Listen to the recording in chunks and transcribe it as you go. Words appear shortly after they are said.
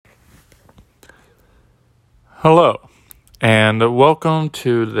Hello, and welcome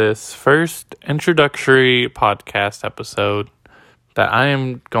to this first introductory podcast episode that I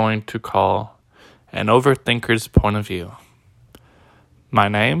am going to call An Overthinker's Point of View. My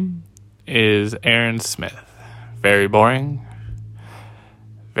name is Aaron Smith. Very boring.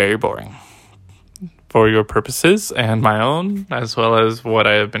 Very boring. For your purposes and my own, as well as what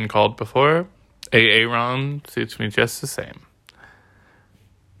I have been called before, Aaron suits me just the same.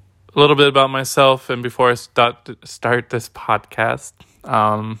 A little bit about myself, and before I start this podcast,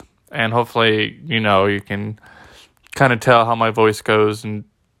 and hopefully, you can kind of tell how my voice goes, and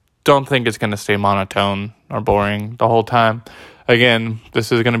don't think it's going to stay monotone or boring the whole time. Again,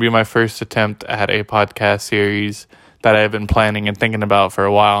 this is going to be my first attempt at a podcast series that I've been planning and thinking about for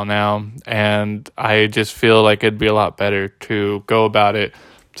a while now, and I just feel like it'd be a lot better to go about it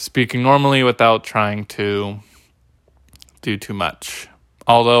speaking normally without trying to do too much.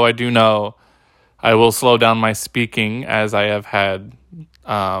 Although I do know I will slow down my speaking, as I have had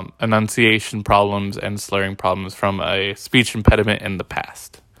enunciation problems and slurring problems from a speech impediment in the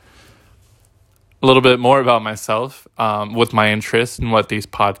past. A little bit more about myself with my interest in what these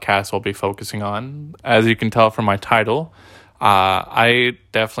podcasts will be focusing on. As you can tell from my title, I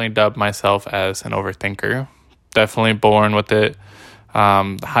definitely dub myself as an overthinker. Definitely born with it.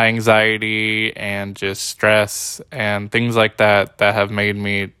 High anxiety and just stress and things like that have made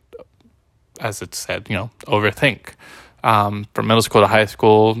me, as it said, overthink. From middle school to high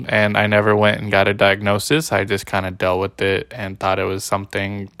school, and I never went and got a diagnosis. I just kind of dealt with it and thought it was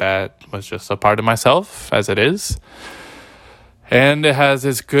something that was just a part of myself, as it is. And it has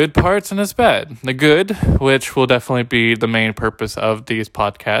its good parts and its bad. The good, which will definitely be the main purpose of these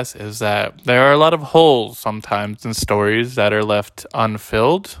podcasts, is that there are a lot of holes sometimes in stories that are left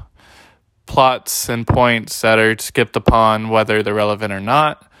unfilled. Plots and points that are skipped upon, whether they're relevant or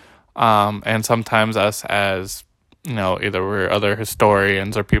not. And sometimes us as, either we're other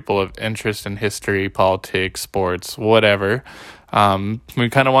historians or people of interest in history, politics, sports, whatever, we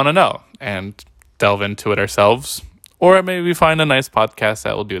kind of want to know and delve into it ourselves. Or maybe find a nice podcast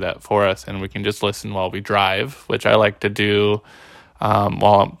that will do that for us, and we can just listen while we drive, which I like to do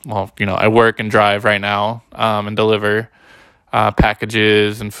while I work and drive right now, and deliver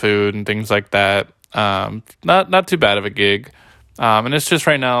packages and food and things like that. Not too bad of a gig. And it's just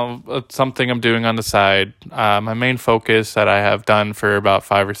right now something I'm doing on the side. My main focus that I have done for about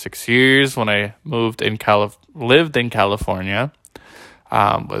 5 or 6 years when I lived in California,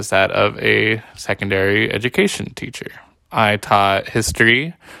 was that of a secondary education teacher. I taught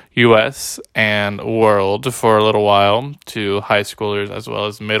history, U.S., and world for a little while to high schoolers as well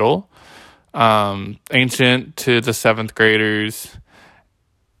as middle. Ancient to the 7th graders.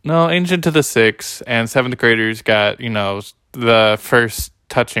 No, ancient to the 6th, and 7th graders got, the first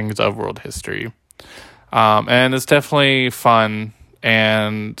touchings of world history. And it's definitely fun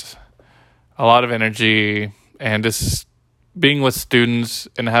and a lot of energy, and just being with students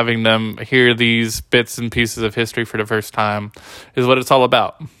and having them hear these bits and pieces of history for the first time is what it's all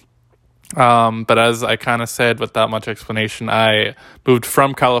about. But as I kind of said without much explanation, I moved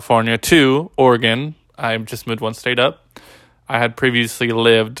from California to Oregon. I just moved one state up. I had previously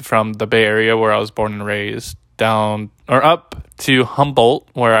lived from the Bay Area, where I was born and raised, up to Humboldt,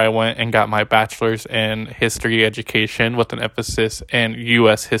 where I went and got my bachelor's in history education with an emphasis in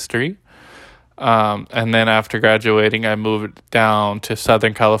U.S. history. And then after graduating, I moved down to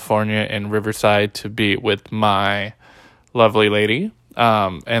Southern California in Riverside to be with my lovely lady.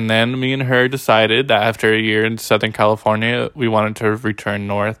 And then me and her decided that after a year in Southern California, we wanted to return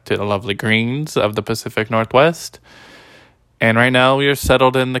north to the lovely greens of the Pacific Northwest. And right now we are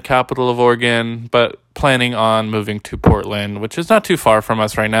settled in the capital of Oregon, but planning on moving to Portland, which is not too far from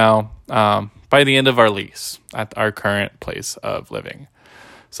us right now, by the end of our lease at our current place of living.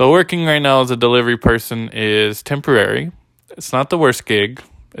 So working right now as a delivery person is temporary. It's not the worst gig.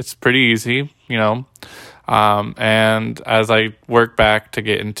 It's pretty easy, and as I work back to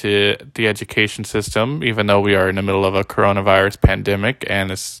get into the education system, even though we are in the middle of a coronavirus pandemic,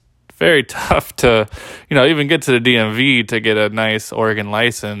 and it's very tough to, even get to the DMV to get a nice Oregon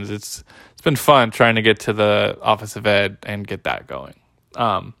license. It's been fun trying to get to the Office of Ed and get that going.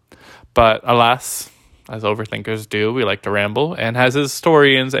 But alas, as overthinkers do, we like to ramble, and as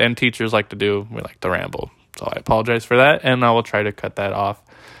historians and teachers like to do, we like to ramble. So I apologize for that, and I will try to cut that off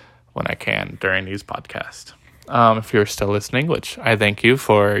when I can during these podcasts. If you're still listening, which I thank you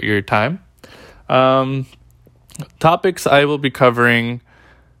for your time. Topics I will be covering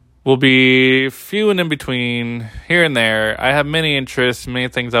will be few and in between, here and there. I have many interests, many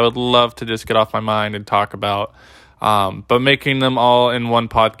things I would love to just get off my mind and talk about. But making them all in one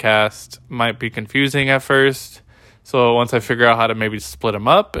podcast might be confusing at first. So once I figure out how to maybe split them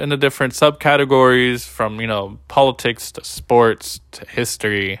up into different subcategories from, politics to sports to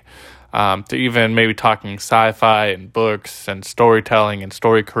history, to even maybe talking sci-fi and books and storytelling and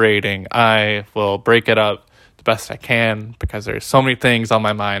story creating, I will break it up the best I can because there's so many things on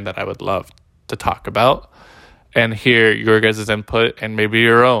my mind that I would love to talk about and hear your guys' input and maybe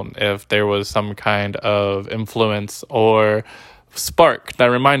your own if there was some kind of influence or spark that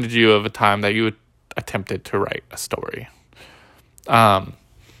reminded you of a time that you attempted to write a story.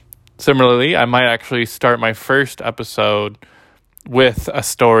 Similarly, I might actually start my first episode with a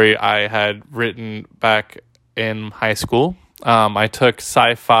story I had written back in high school. I took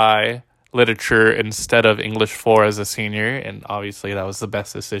sci-fi literature instead of English 4 as a senior, and obviously that was the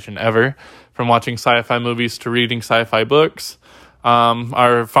best decision ever. From watching sci-fi movies to reading sci-fi books,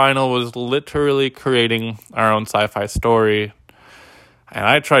 our final was literally creating our own sci-fi story, and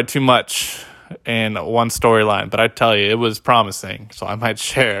I tried too much in one storyline, but I tell you, it was promising, so I might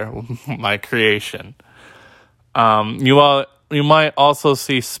share my creation. You might also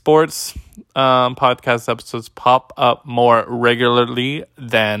see sports podcast episodes pop up more regularly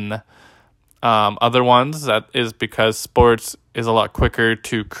than other ones. That is because sports is a lot quicker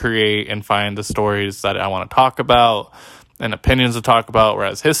to create and find the stories that I want to talk about and opinions to talk about,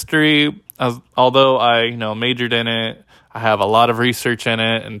 whereas history, although I majored in it, I have a lot of research in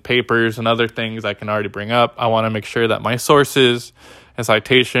it and papers and other things I can already bring up. I want to make sure that my sources and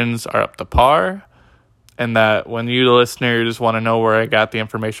citations are up to par, and that when you, the listeners, want to know where I got the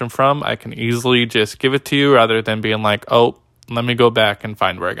information from, I can easily just give it to you rather than being like, oh, let me go back and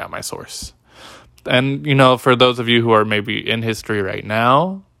find where I got my source. And, for those of you who are maybe in history right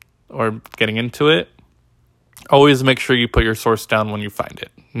now or getting into it, always make sure you put your source down when you find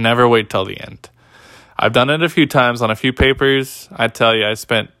it. Never wait till the end. I've done it a few times on a few papers. I tell you, I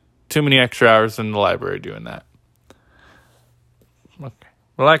spent too many extra hours in the library doing that. Okay.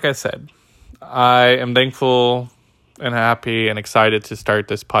 Well, like I said, I am thankful and happy and excited to start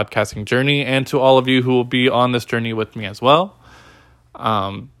this podcasting journey, and to all of you who will be on this journey with me as well.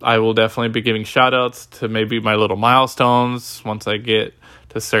 I will definitely be giving shout outs to maybe my little milestones once I get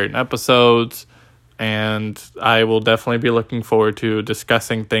to certain episodes. And I will definitely be looking forward to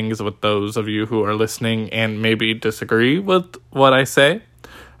discussing things with those of you who are listening and maybe disagree with what I say.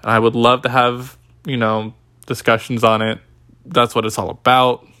 And I would love to have, discussions on it. That's what it's all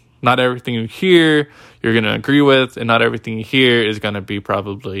about. Not everything you hear you're going to agree with, and not everything you hear is going to be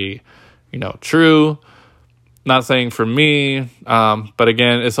probably, true. Not saying for me, but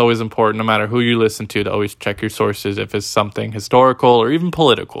again, it's always important, no matter who you listen to always check your sources if it's something historical or even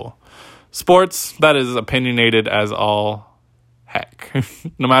political. Sports, that is opinionated as all heck,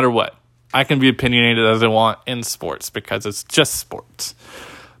 no matter what. I can be opinionated as I want in sports because it's just sports.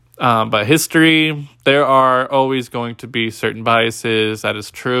 But history, there are always going to be certain biases, that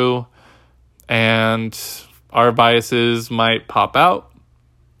is true. And our biases might pop out.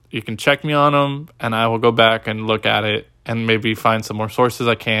 You can check me on them, and I will go back and look at it and maybe find some more sources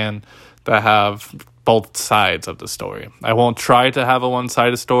I can that have both sides of the story. I won't try to have a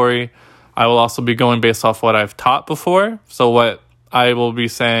one-sided story. I will also be going based off what I've taught before. So what I will be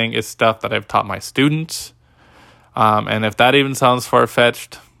saying is stuff that I've taught my students. And if that even sounds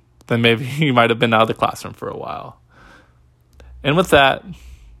far-fetched, then maybe you might have been out of the classroom for a while. And with that,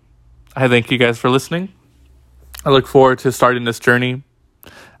 I thank you guys for listening. I look forward to starting this journey.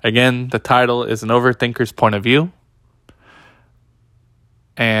 Again, the title is An Overthinker's Point of View.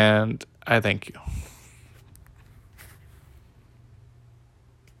 And I thank you.